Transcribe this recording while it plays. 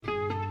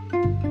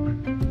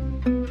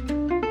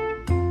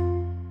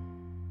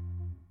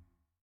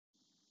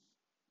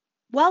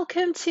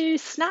Welcome to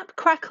Snap,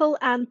 Crackle,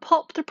 and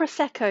Pop the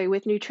Prosecco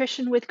with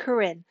Nutrition with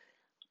Corinne.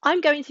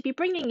 I'm going to be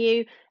bringing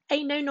you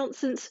a no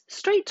nonsense,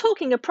 straight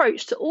talking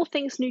approach to all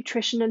things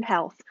nutrition and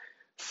health.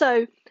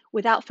 So,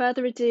 without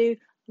further ado,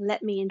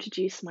 let me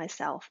introduce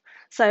myself.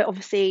 So,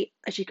 obviously,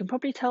 as you can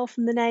probably tell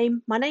from the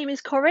name, my name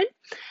is Corinne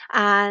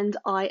and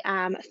I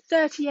am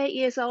 38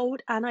 years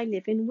old and I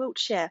live in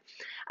Wiltshire.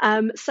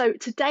 So,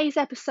 today's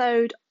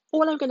episode,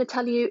 all I'm going to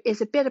tell you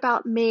is a bit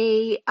about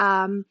me,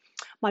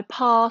 my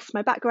past,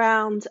 my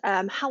background,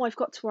 how I've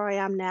got to where I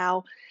am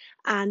now,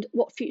 and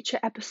what future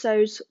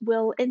episodes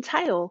will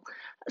entail.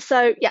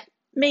 So, yeah,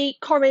 me,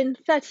 Corinne,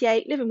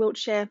 38, live in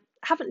Wiltshire,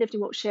 haven't lived in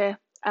Wiltshire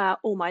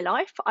all my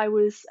life. I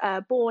was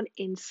born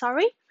in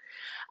Surrey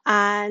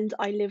and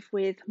I live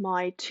with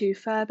my two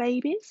fur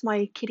babies,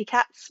 my kitty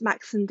cats,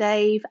 Max and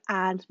Dave,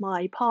 and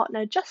my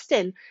partner,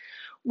 Justin.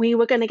 We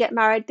were going to get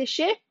married this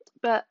year,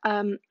 but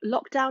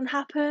lockdown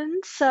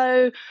happened.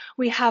 So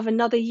we have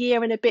another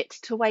year and a bit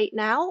to wait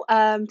now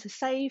to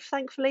save,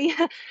 thankfully,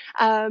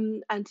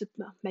 and to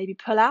maybe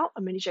pull out.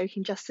 I'm only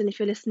joking, Justin, if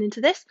you're listening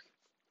to this.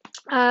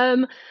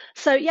 Um,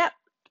 so, yeah,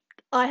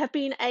 I have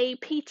been a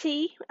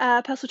PT,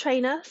 personal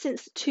trainer,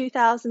 since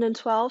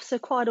 2012, so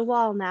quite a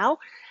while now.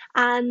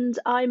 And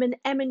I'm an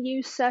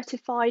M&U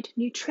certified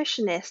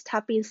nutritionist,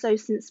 have been so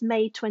since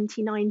May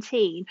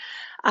 2019.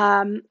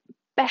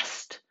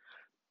 Best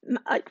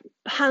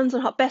Hands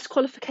on heart, best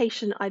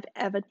qualification I've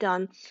ever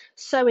done.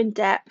 So in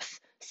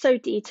depth, so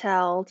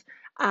detailed,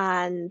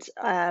 and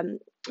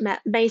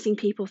met amazing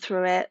people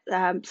through it.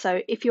 So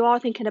if you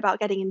are thinking about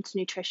getting into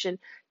nutrition,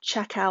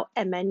 check out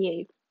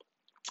MNU.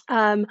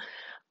 Um,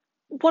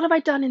 what have I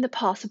done in the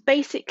past? So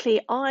basically,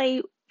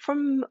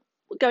 from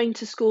going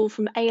to school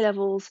from A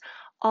levels,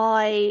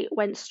 I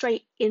went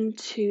straight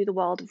into the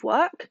world of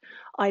work.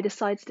 I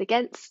decided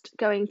against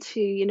going to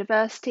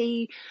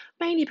university,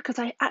 mainly because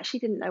I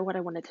actually didn't know what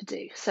I wanted to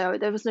do. So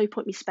there was no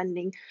point me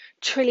spending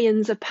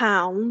trillions of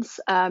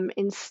pounds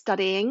in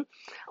studying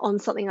on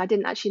something I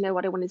didn't actually know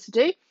what I wanted to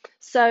do.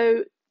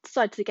 So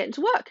decided to get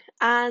into work,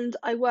 and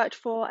I worked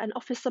for an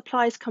office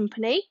supplies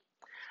company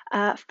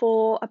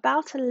for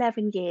about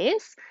 11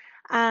 years.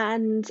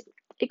 And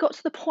it got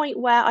to the point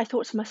where I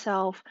thought to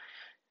myself,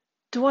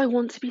 do I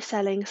want to be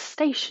selling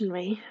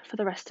stationery for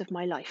the rest of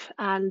my life?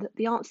 And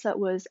the answer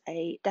was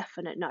a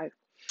definite no.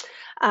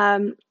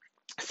 Um,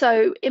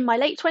 so in my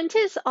late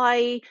 20s,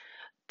 I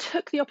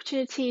took the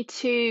opportunity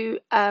to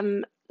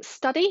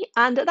study.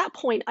 And at that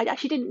point, I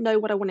actually didn't know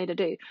what I wanted to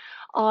do.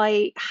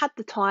 I had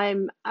the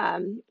time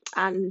and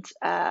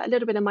a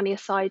little bit of money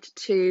aside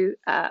to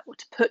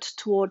put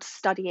towards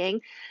studying.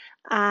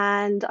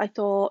 And I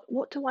thought,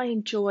 what do I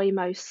enjoy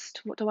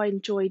most? What do I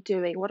enjoy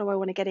doing? What do I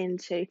want to get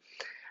into?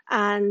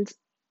 And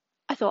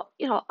I thought,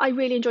 I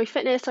really enjoy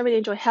fitness. I really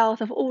enjoy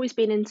health. I've always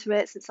been into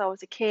it since I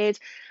was a kid.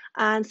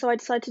 And so I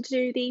decided to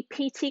do the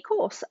PT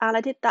course. And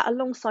I did that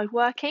alongside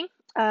working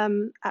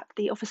at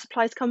the office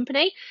supplies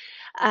company.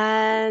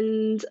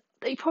 And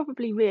they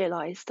probably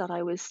realised that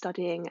I was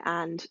studying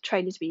and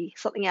training to be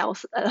something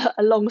else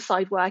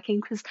alongside working,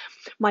 because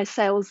my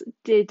sales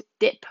did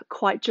dip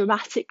quite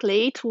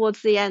dramatically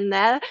towards the end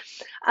there.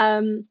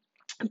 Um,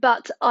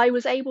 but I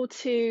was able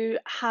to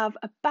have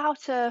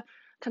about a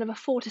kind of a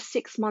 4 to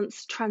 6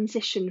 months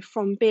transition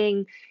from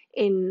being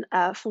in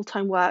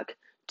full-time work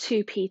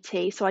to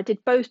PT. So I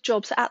did both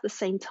jobs at the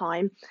same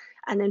time.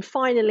 And then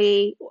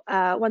finally,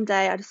 one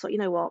day I just thought, you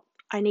know what?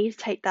 I need to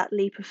take that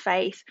leap of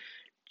faith,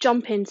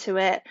 jump into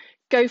it,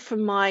 go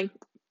from my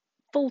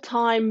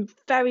full-time,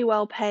 very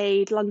well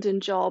paid London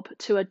job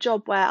to a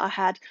job where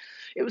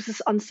it was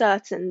just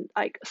uncertain,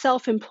 like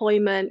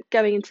self-employment,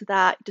 going into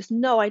that, just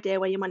no idea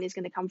where your money is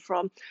going to come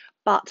from.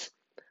 But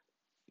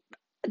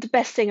the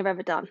best thing I've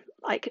ever done.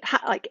 Like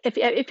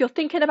if you're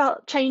thinking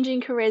about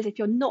changing careers, if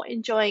you're not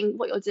enjoying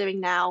what you're doing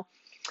now,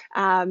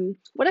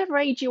 whatever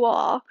age you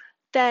are,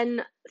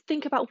 then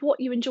think about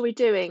what you enjoy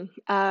doing.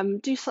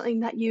 Do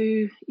something that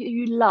you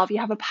love, you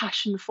have a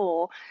passion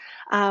for.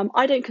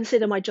 I don't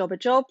consider my job a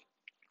job.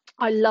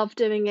 I love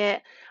doing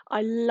it.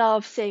 I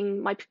love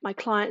seeing my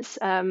clients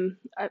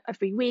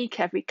every week,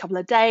 every couple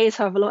of days,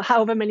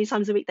 however many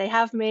times a week they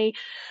have me.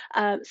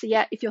 So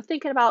yeah, if you're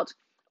thinking about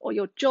or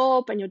your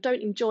job and you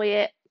don't enjoy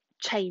it,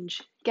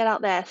 change. Get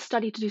out there,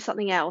 study to do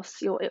something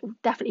else. It will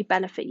definitely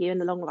benefit you in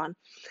the long run.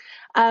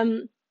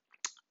 Um,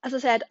 as I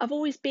said, I've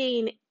always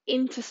been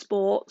into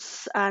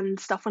sports and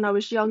stuff when I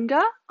was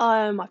younger.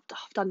 I've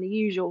done the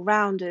usual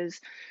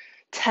rounders,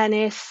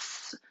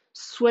 tennis,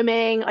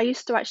 swimming. I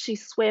used to actually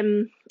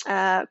swim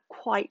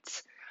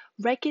quite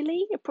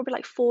regularly, probably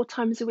like 4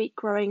 times a week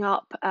growing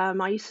up.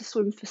 I used to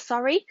swim for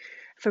Surrey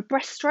for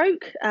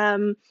breaststroke.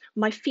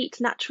 My feet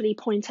naturally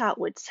point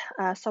outwards,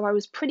 so I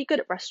was pretty good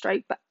at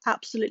breaststroke, but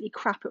absolutely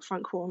crap at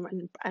front crawl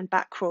and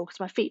back crawl because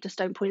my feet just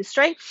don't point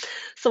straight.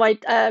 So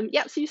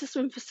so used to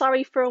swim for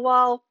Surrey for a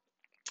while.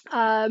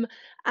 Um,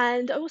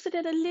 and I also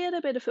did a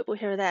little bit of football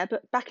here or there,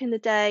 but back in the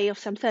day,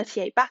 obviously I'm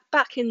 38,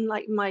 back in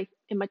like my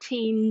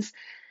teens,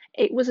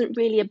 it wasn't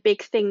really a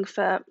big thing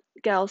for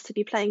girls to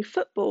be playing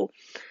football.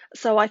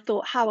 So I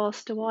thought, how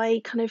else do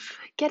I kind of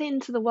get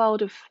into the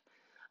world of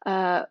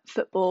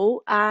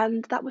football?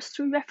 And that was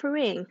through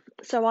refereeing.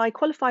 So I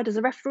qualified as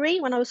a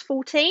referee when I was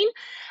 14,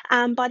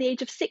 and by the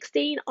age of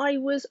 16, I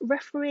was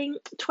refereeing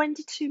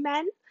 22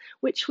 men,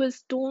 which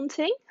was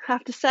daunting, I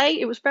have to say.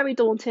 It was very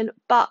daunting,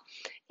 but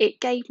it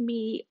gave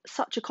me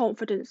such a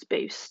confidence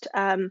boost.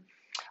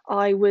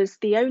 I was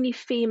the only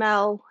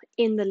female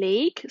in the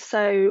league,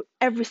 so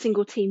every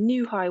single team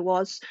knew who I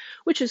was,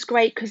 which was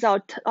great because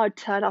I'd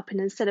turn up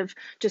and instead of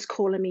just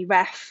calling me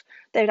ref,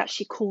 they would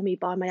actually call me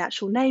by my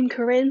actual name,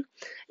 Corinne,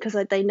 because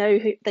they know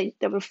who they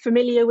were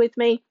familiar with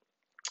me.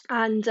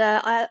 And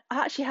I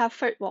actually have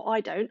well,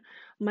 I don't.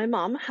 My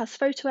mum has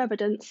photo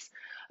evidence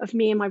of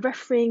me in my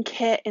refereeing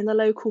kit in the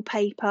local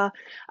paper,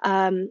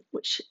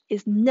 which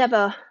is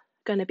never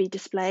going to be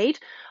displayed.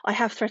 I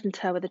have threatened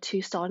her with a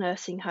 2-star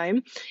nursing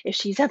home if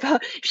she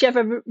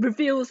ever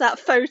reveals that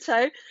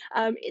photo.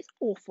 It's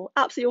awful,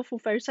 absolutely awful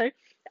photo.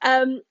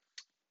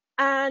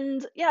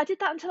 And yeah, I did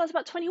that until I was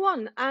about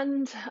 21,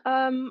 and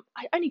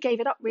I only gave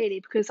it up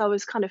really because I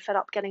was kind of fed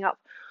up getting up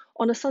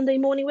on a Sunday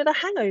morning with a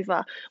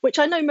hangover, which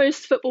I know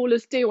most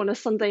footballers do on a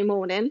Sunday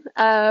morning.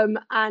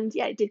 And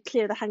yeah, it did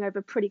clear the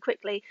hangover pretty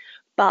quickly.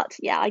 But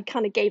yeah, I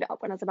kind of gave it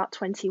up when I was about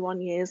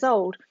 21 years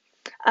old.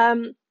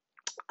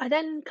 I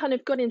then kind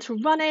of got into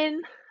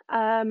running.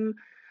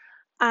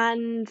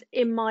 And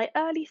in my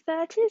early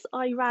 30s,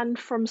 I ran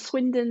from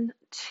Swindon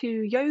to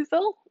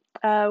Yeovil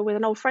with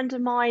an old friend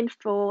of mine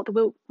for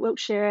the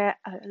Wiltshire,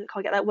 I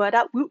can't get that word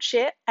out,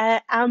 Wiltshire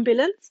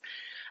Ambulance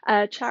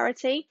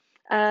charity.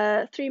 3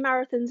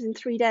 marathons in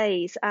 3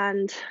 days,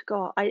 and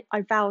God,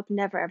 I vowed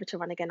never ever to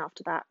run again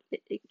after that.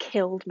 It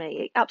killed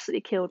me. It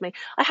absolutely killed me.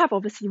 I have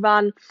obviously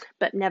run,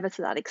 but never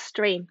to that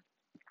extreme.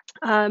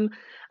 And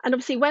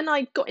obviously, when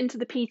I got into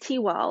the PT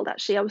world,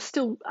 actually, I was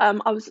still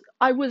I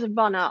was a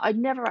runner. I'd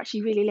never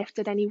actually really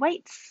lifted any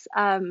weights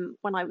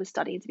when I was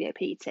studying to be a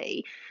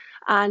PT.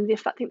 And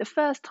I think the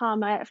first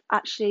time I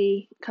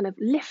actually kind of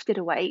lifted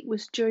a weight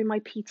was during my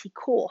PT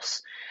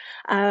course.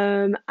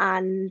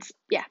 And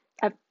yeah,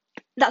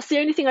 that's the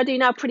only thing I do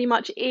now pretty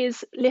much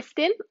is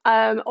lifting.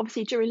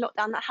 Obviously during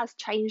lockdown that has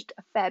changed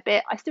a fair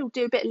bit. I still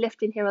do a bit of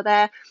lifting here or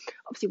there,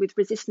 obviously with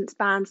resistance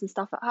bands and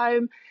stuff at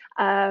home.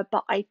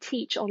 But I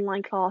teach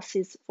online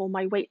classes for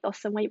my weight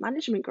loss and weight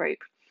management group,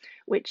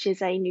 which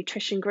is a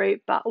nutrition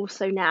group, but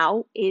also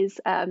now is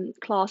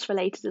class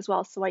related as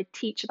well. So I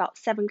teach about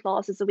 7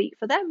 classes a week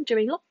for them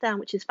during lockdown,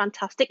 which is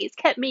fantastic. It's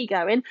kept me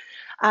going,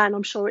 and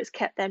I'm sure it's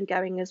kept them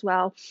going as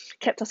well.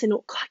 Kept us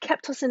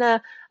in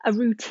a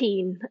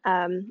routine,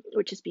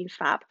 which has been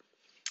fab.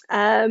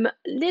 A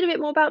little bit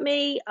more about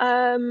me.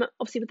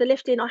 Obviously, with the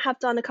lifting, I have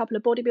done a couple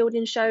of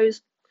bodybuilding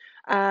shows.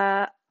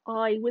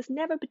 I was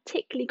never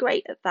particularly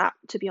great at that,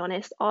 to be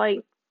honest. I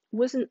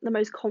wasn't the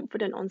most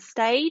confident on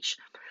stage.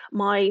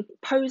 My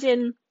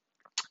posing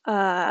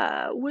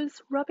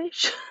was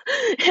rubbish.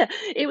 Yeah,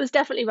 it was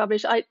definitely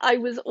rubbish. I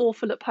was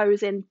awful at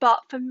posing, but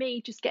for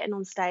me, just getting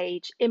on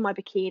stage in my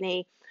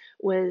bikini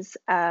was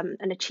an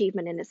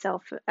achievement in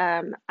itself.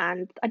 And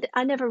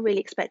I never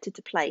really expected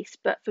to place,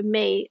 but for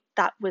me,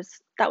 that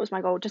was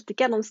my goal, just to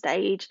get on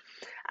stage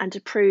and to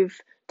prove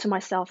to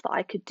myself that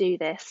I could do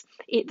this.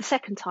 The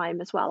second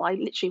time as well, I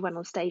literally went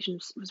on stage and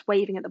was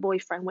waving at the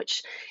boyfriend,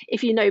 which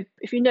if you know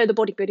the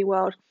bodybuilding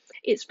world,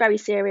 it's very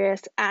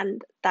serious,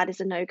 and that is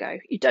a no-go.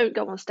 You don't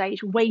go on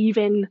stage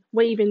waving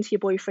to your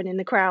boyfriend in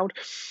the crowd.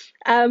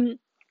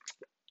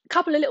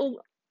 Couple of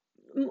little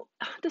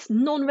just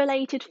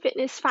non-related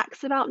fitness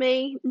facts about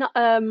me.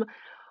 I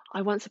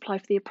once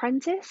applied for The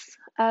Apprentice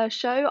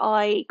show.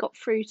 I got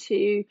through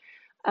to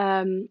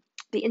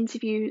the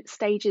interview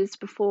stages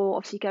before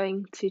obviously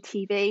going to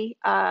TV.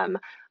 I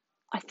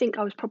think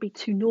I was probably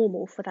too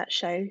normal for that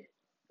show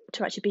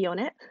to actually be on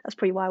it. That's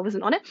probably why I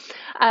wasn't on it.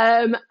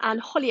 And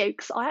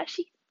Hollyoaks, I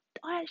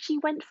actually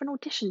went for an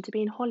audition to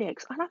be in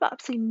Hollyoaks. I have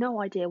absolutely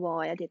no idea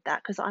why I did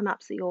that, because I'm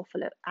absolutely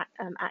awful at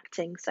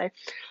acting. So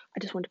I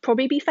just want to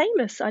probably be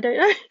famous. I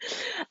don't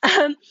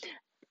know.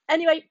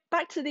 Anyway,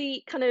 back to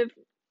the kind of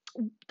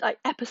like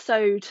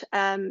episode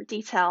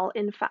detail.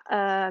 In fact,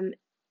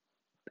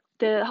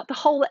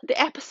 the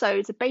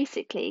episodes are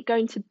basically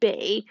going to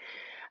be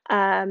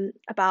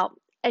about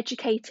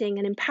educating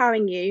and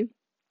empowering you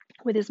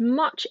with as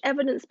much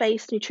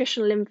evidence-based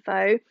nutritional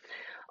info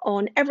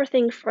on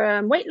everything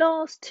from weight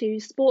loss to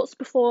sports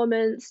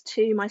performance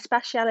to my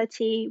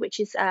speciality, which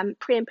is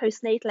pre and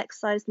postnatal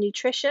exercise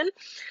nutrition.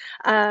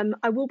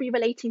 I will be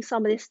relating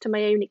some of this to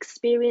my own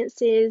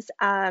experiences.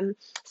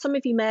 Some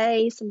of you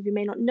may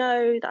not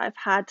know that I've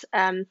had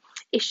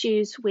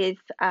issues with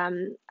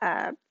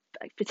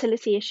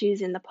fertility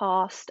issues in the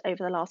past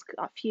over the last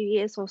few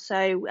years or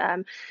so,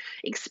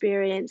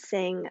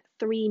 experiencing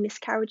 3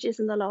 miscarriages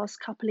in the last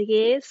couple of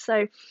years.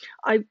 So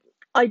I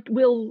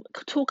will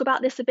talk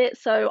about this a bit,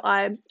 so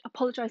I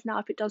apologise now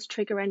if it does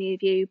trigger any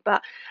of you,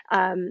 but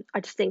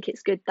I just think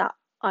it's good that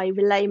I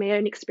relay my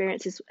own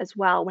experiences as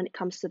well when it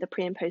comes to the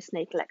pre and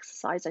postnatal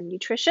exercise and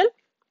nutrition.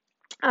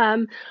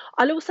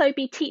 I'll also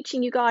be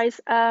teaching you guys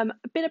a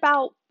bit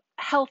about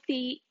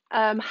healthy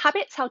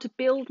habits, how to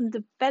build and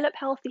develop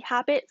healthy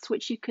habits,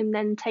 which you can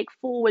then take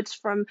forwards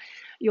from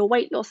your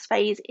weight loss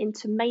phase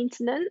into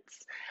maintenance,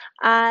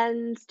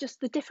 and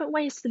just the different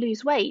ways to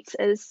lose weight.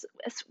 As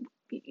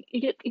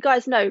you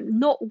guys know,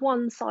 not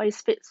one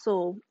size fits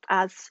all,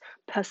 as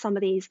per some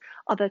of these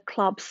other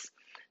clubs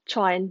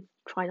try and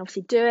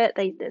obviously do it.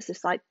 There's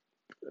this like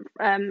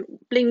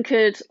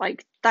blinkered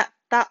like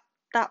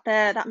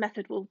that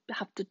method will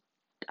have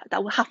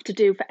to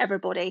do for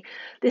everybody.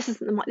 This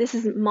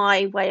isn't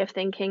my way of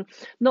thinking.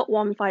 Not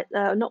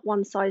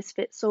one size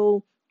fits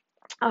all.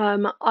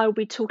 I'll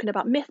be talking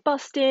about myth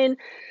busting,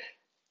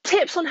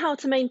 tips on how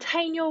to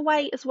maintain your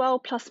weight as well,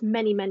 plus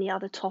many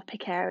other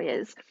topic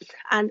areas.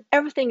 And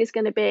everything is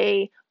going to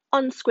be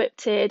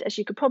unscripted, as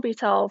you could probably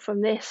tell from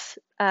this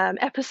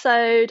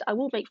episode. I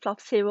will make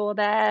fluffs here or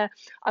there.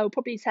 I will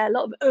probably say a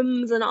lot of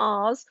ums and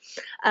ahs,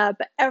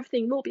 but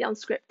everything will be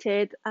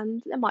unscripted,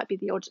 and there might be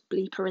the odd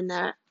bleeper in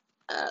there.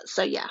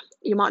 So yeah,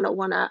 you might not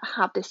want to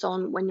have this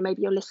on when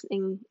you're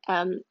listening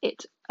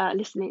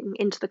listening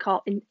into the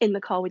car in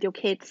the car with your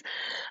kids.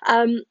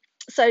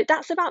 So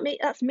that's about me.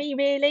 That's me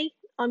really.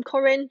 I'm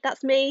Corinne.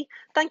 That's me.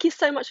 Thank you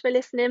so much for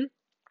listening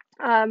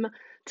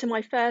to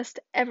my first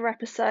ever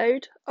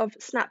episode of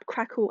Snap,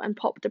 Crackle and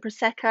Pop the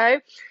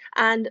Prosecco.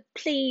 And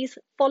please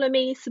follow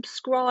me,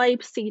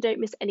 subscribe so you don't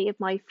miss any of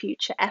my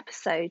future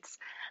episodes.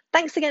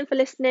 Thanks again for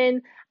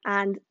listening,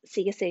 and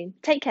see you soon.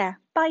 Take care.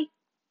 Bye.